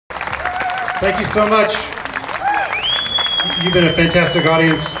Thank you so much. You've been a fantastic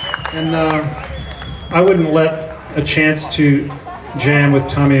audience, and I wouldn't let a chance to jam with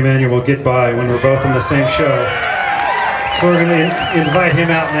Tommy Emmanuel get by when we're both on the same show. So we're going to invite him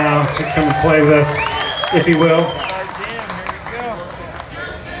out now to come and play with us, if he will.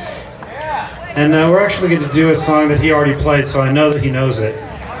 And we're actually going to do a song that he already played, so I know that he knows it.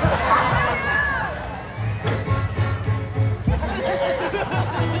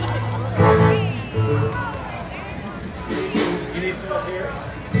 You need some up here?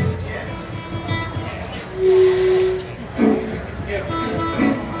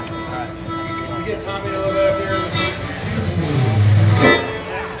 You get Tommy a little bit up here.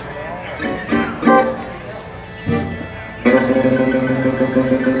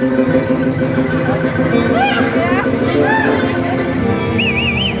 Yeah.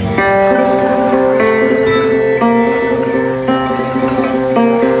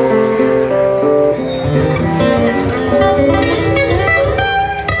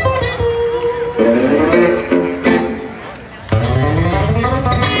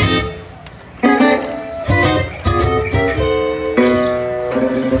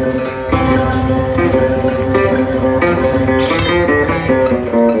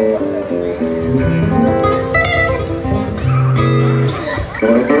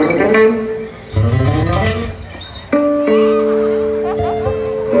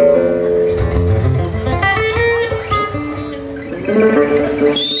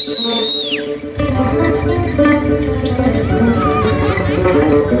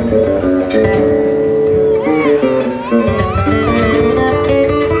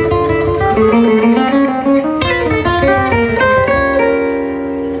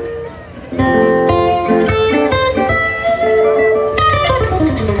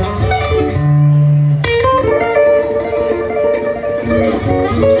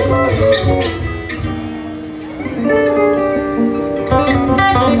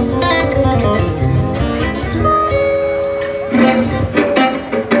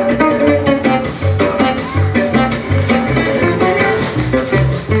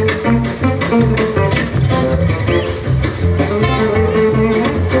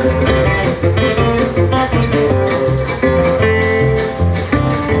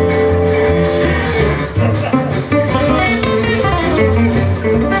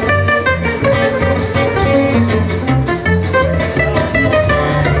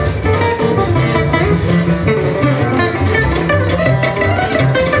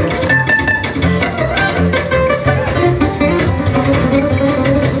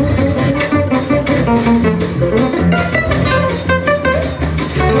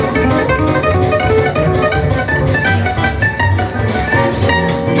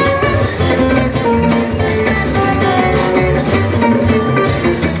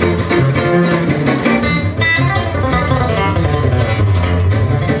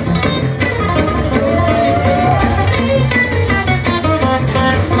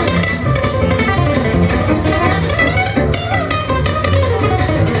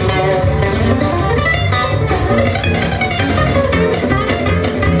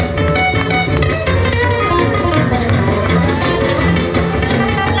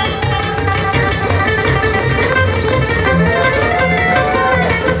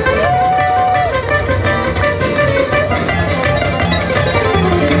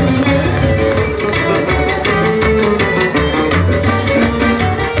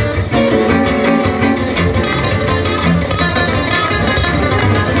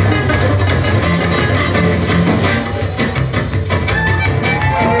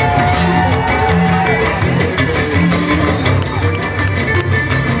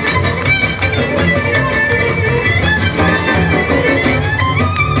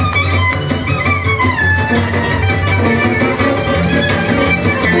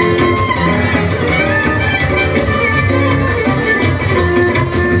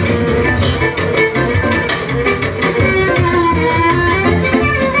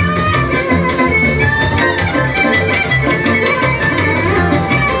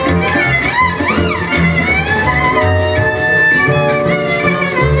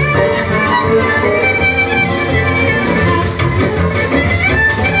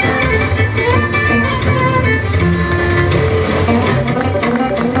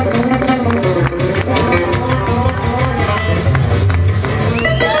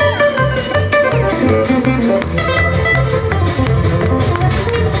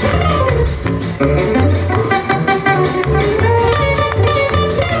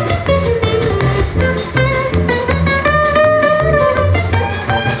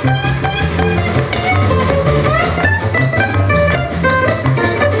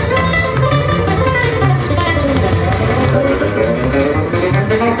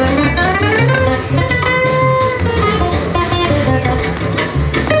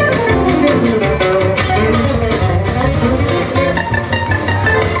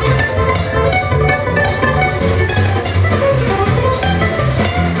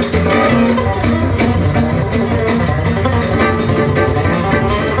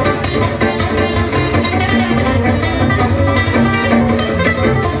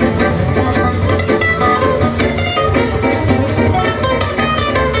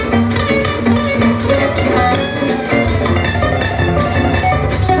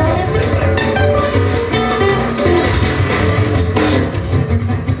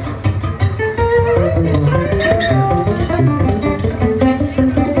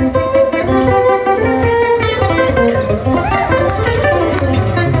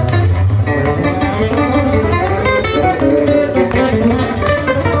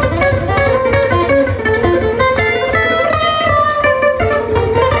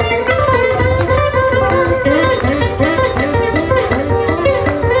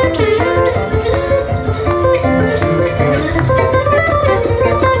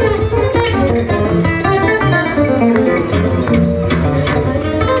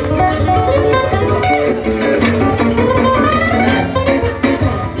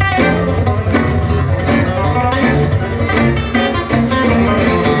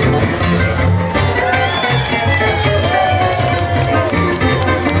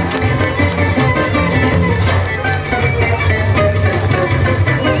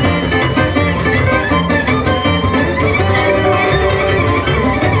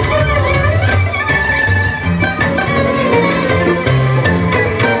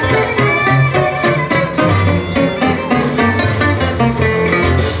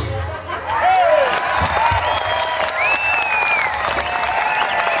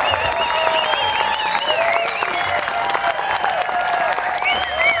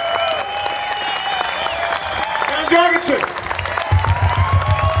 Jorgenson.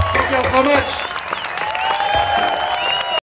 Thank you all so much.